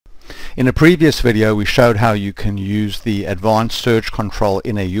In a previous video we showed how you can use the advanced search control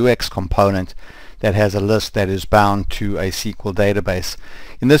in a UX component that has a list that is bound to a SQL database.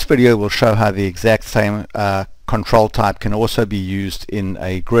 In this video we'll show how the exact same control type can also be used in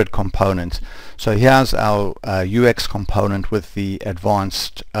a grid component. So here's our UX component with the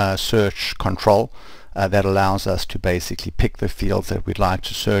advanced search control that allows us to basically pick the fields that we'd like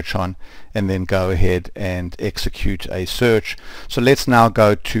to search on and then go ahead and execute a search. So let's now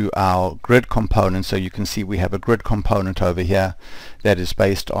go to our grid component. So you can see we have a grid component over here that is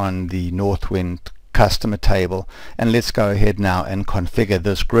based on the Northwind customer table, and let's go ahead now and configure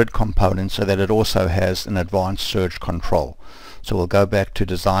this grid component so that it also has an advanced search control. So we'll go back to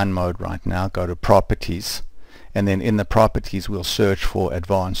design mode right now, go to properties, and then in the properties we'll search for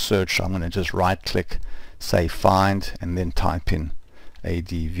advanced search. So I'm going to just right click, say find, and then type in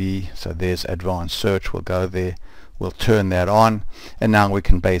ADV. So there's advanced search. We'll go there, we'll turn that on, and now we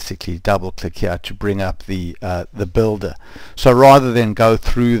can basically double click here to bring up the builder. So rather than go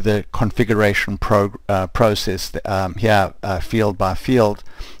through the configuration process here field by field,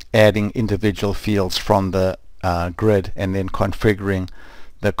 adding individual fields from the grid and then configuring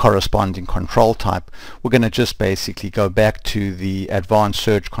the corresponding control type, we're going to just basically go back to the advanced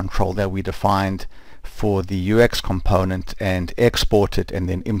search control that we defined for the UX component and export it and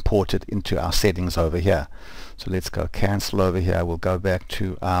then import it into our settings over here. So let's go cancel over here. We'll go back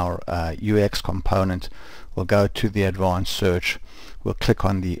to our UX component. We'll go to the advanced search. We'll click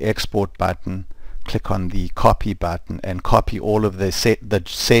on the export button, click on the copy button, and copy all of the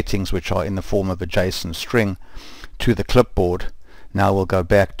settings which are in the form of a JSON string to the clipboard. Now we'll go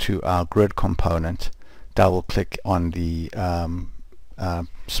back to our grid component, double click on the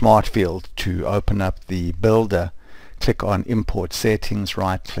smart field to open up the builder, click on import settings,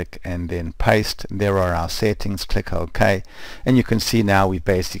 right click and then paste. There are our settings, click OK, and you can see now we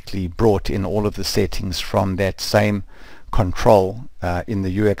basically brought in all of the settings from that same control in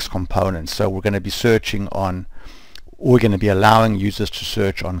the UX component. So we're going to be searching on, we're going to be allowing users to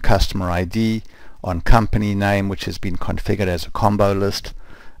search on customer ID, on company name, which has been configured as a combo list,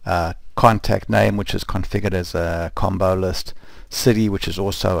 contact name, which is configured as a combo list, city, which is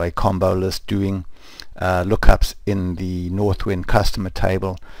also a combo list, doing lookups in the Northwind customer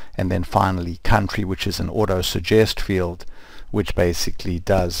table, and then finally country, which is an auto suggest field which basically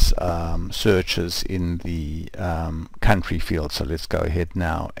does searches in the country field. So let's go ahead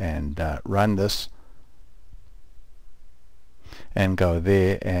now and run this and go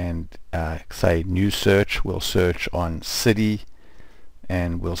there and say new search. We'll search on city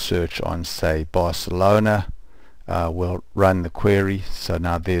and we'll search on, say, Barcelona. We'll run the query. So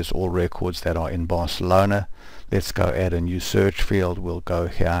now there's all records that are in Barcelona. Let's go add a new search field. We'll go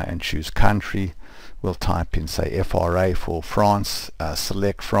here and choose country. We'll type in, say, FRA for France,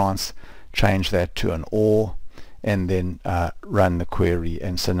 select France, change that to an OR, and then run the query.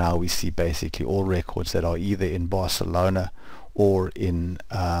 And so now we see basically all records that are either in Barcelona or in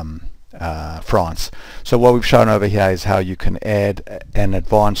France. So what we've shown over here is how you can add an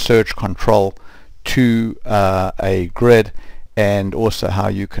advanced search control to a grid, and also how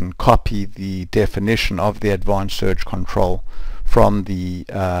you can copy the definition of the advanced search control from the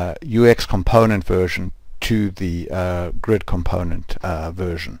UX component version to the grid component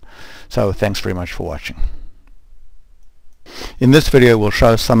version. So thanks very much for watching. In this video we'll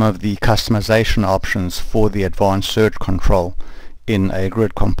show some of the customization options for the advanced search control in a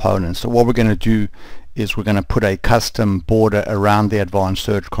grid component. So what we're going to do is we're going to put a custom border around the advanced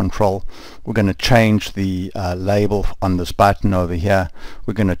search control. We're going to change the label on this button over here.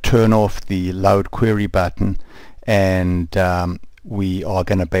 We're going to turn off the load query button, and we are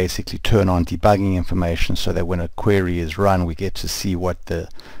going to basically turn on debugging information so that when a query is run we get to see what the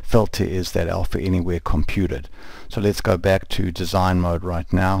filter is that Alpha Anywhere computed. So let's go back to design mode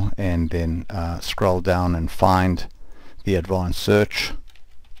right now and then scroll down and find the advanced search,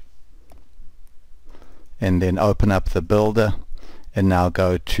 and then open up the builder and now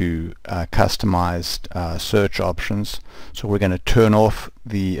go to customized search options. So we're going to turn off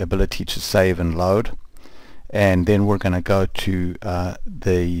the ability to save and load, and then we're going to go to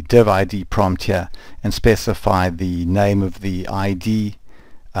the div ID prompt here and specify the name of the ID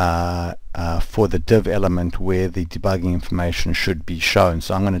for the div element where the debugging information should be shown.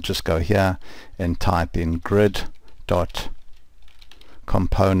 So I'm going to just go here and type in grid dot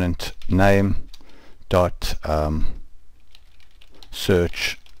component name dot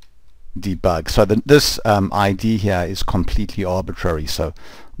search debug. So this ID here is completely arbitrary, so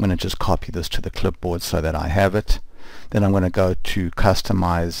I'm going to just copy this to the clipboard so that I have it. Then I'm going to go to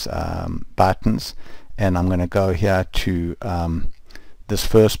customize buttons, and I'm going to go here to this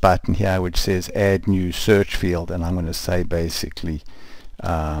first button here which says add new search field, and I'm going to say basically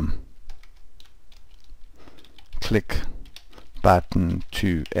click button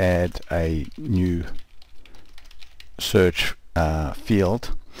to add a new search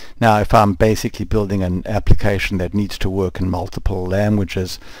field. Now if I'm basically building an application that needs to work in multiple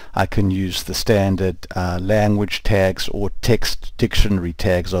languages, I can use the standard language tags or text dictionary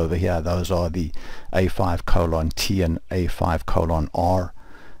tags over here. Those are the A5:T and A5:R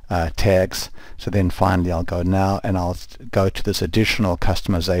tags. So then finally I'll go now and I'll go to this additional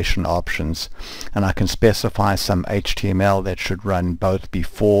customization options, and I can specify some HTML that should run both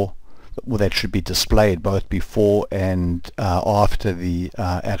before, well, that should be displayed both before and after the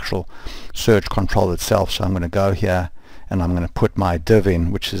actual search control itself. So I'm going to go here and I'm going to put my div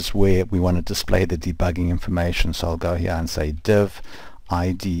in, which is where we want to display the debugging information. So I'll go here and say div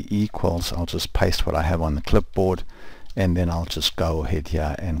ID equals, I'll just paste what I have on the clipboard, and then I'll just go ahead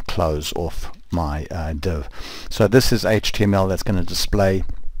here and close off my div. So this is HTML that's going to display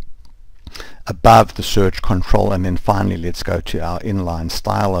above the search control. And then finally let's go to our inline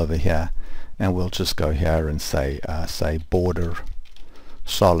style over here, and we'll just go here and say border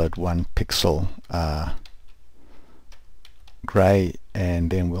solid 1 pixel gray,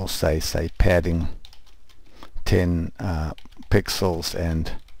 and then we'll say padding 10 pixels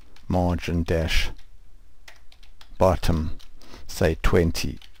and margin dash bottom say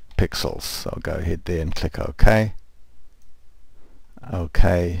 20 pixels. So I'll go ahead there and click OK.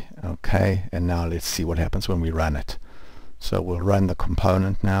 Okay, and now let's see what happens when we run it. So we'll run the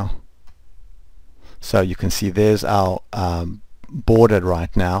component now. So you can see there's our border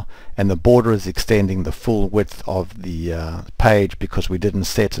right now, and the border is extending the full width of the page because we didn't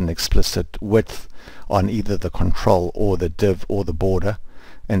set an explicit width on either the control or the div or the border.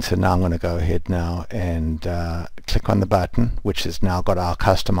 And so now I'm going to go ahead now and click on the button, which has now got our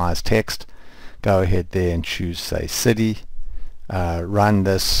customized text. Go ahead there and choose say city, run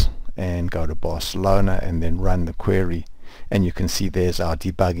this and go to Barcelona, and then run the query, and you can see there's our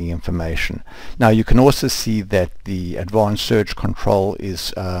debugging information. Now you can also see that the advanced search control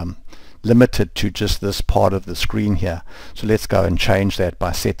is limited to just this part of the screen here. So let's go and change that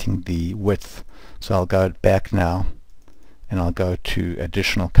by setting the width. So I'll go back now and I'll go to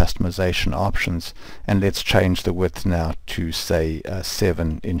additional customization options, and let's change the width now to say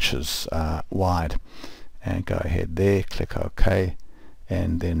 7 inches wide, and go ahead there, click OK,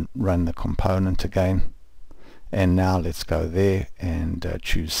 and then run the component again. And now let's go there and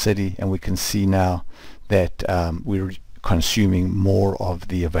choose city, and we can see now that we're consuming more of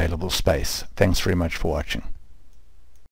the available space. Thanks very much for watching.